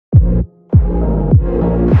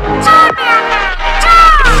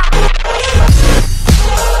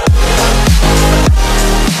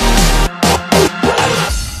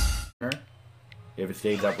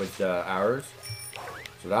stays up with ours.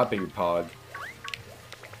 So that'd be Pog.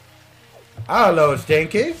 Hello,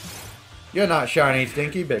 Stinky. You're not shiny,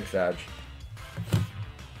 Stinky, Big Sag.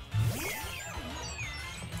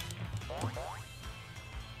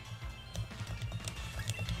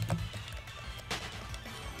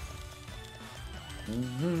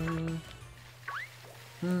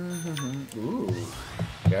 Ooh,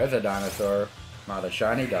 there's a dinosaur. Not a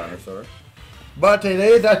shiny dinosaur. But it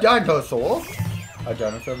is a dinosaur. A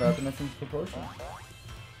dinosaur wrapped in its proportion.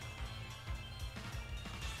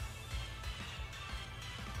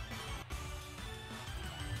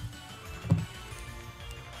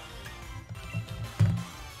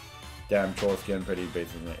 Damn, troll skin pretty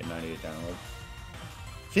basic 98 downloads.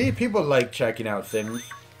 See, people like checking out things.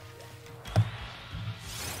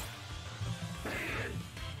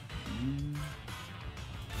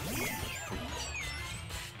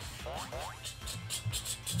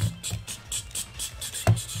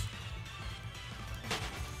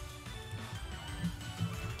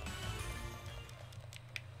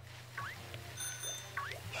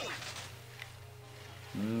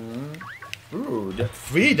 Ooh,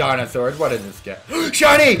 3 dinosaurs. What does this get?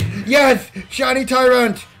 Shiny! Yes! Shiny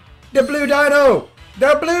Tyrunt! The blue dino!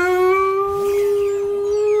 The blue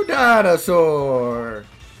dinosaur!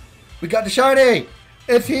 We got the shiny!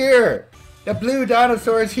 It's here! The blue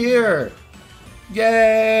dinosaur is here!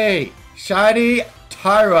 Yay! Shiny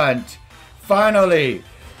Tyrunt! Finally!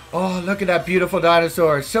 Oh, look at that beautiful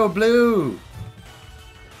dinosaur! So blue!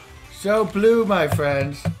 So blue, my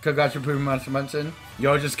friends. Congrats for proving Munson.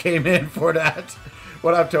 Yo just came in for that.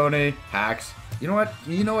 What up, Tony? Hacks. You know what?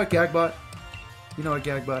 You know what, Gagbot? You know what,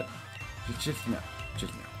 Gagbot? Just no.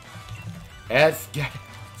 Just no. Yes,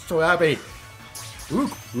 so happy.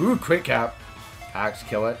 Ooh, quick cap. Hacks,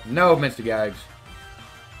 kill it. No, Mr. Gags.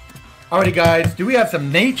 Alrighty, guys. Do we have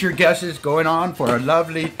some nature guesses going on for a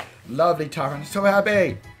lovely, lovely Tyrunt? So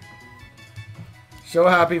happy. So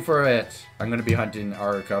happy for it. I'm going to be hunting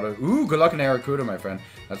Aracuda. Ooh, good luck in Aracuda, my friend.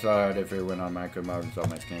 That's what I did if it went on my mode and saw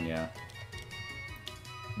my skin, yeah.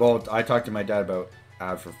 Well, I talked to my dad about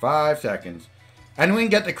for 5 seconds. And we can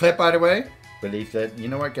get the clip, by the way. Release it. You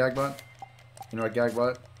know what, Gagbot? You know what,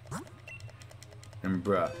 Gagbot? And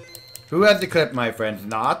bruh. Who has the clip, my friends?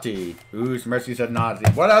 Naughty. Ooh, Mercy said naughty.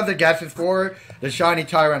 What other guesses for the shiny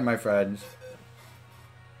Tyrunt, my friends?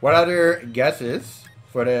 What other guesses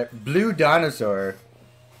for the blue dinosaur?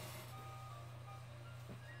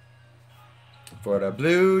 For the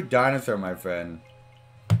blue dinosaur, my friend.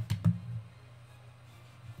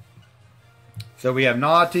 So we have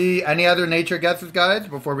Naughty. Any other nature guesses, guys,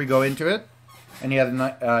 before we go into it? Any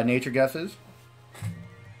other nature guesses?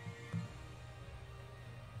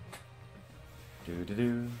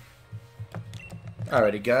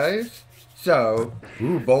 Alrighty, guys. So,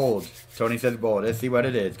 ooh, bold. Tony says bold. Let's see what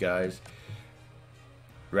it is, guys.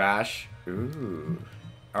 Rash. Ooh.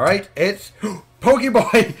 Alright, it's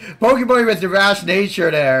Pokeboy! Pokeboy with the rash nature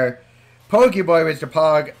there. Pokeboy with the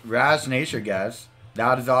Pog rash nature guess.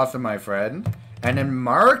 That is awesome, my friend. And then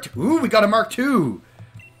marked. Ooh, we got a mark 2.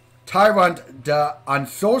 Tyrunt the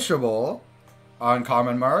unsociable.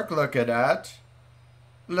 Uncommon mark. Look at that.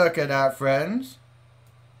 Look at that, friends.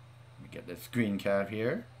 Let me get the screen cap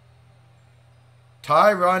here.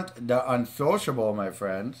 Tyrunt the unsociable, my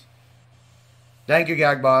friends. Thank you,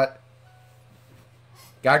 Gagbot.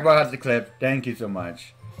 Gagbot has the clip. Thank you so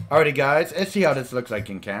much. Alrighty, guys. Let's see how this looks like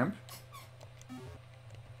in camp.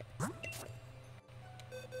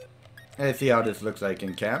 Let's see how this looks like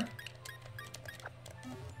in camp.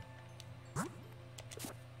 Oh,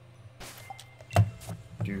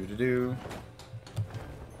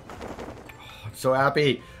 I'm so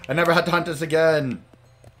happy. I never had to hunt this again.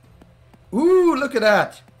 Ooh, look at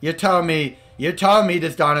that. You're telling me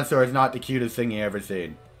this dinosaur is not the cutest thing you ever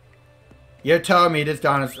seen. You're telling me this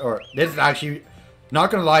dinosaur, this is actually, not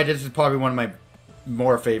gonna lie, this is probably one of my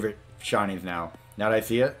more favorite shinies now. Now that I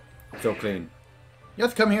see it, so clean.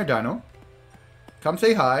 Yes, come here, Dino. Come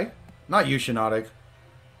say hi. Not you, Shinotic.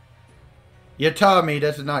 You're telling me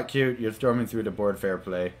this is not cute. You're storming through the board, fair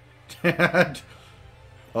play.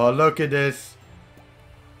 Oh, look at this.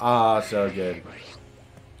 Ah, so good.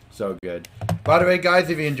 So good. By the way, guys,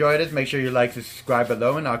 if you enjoyed this, make sure you like, subscribe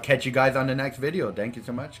below, and I'll catch you guys on the next video. Thank you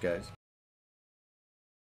so much, guys.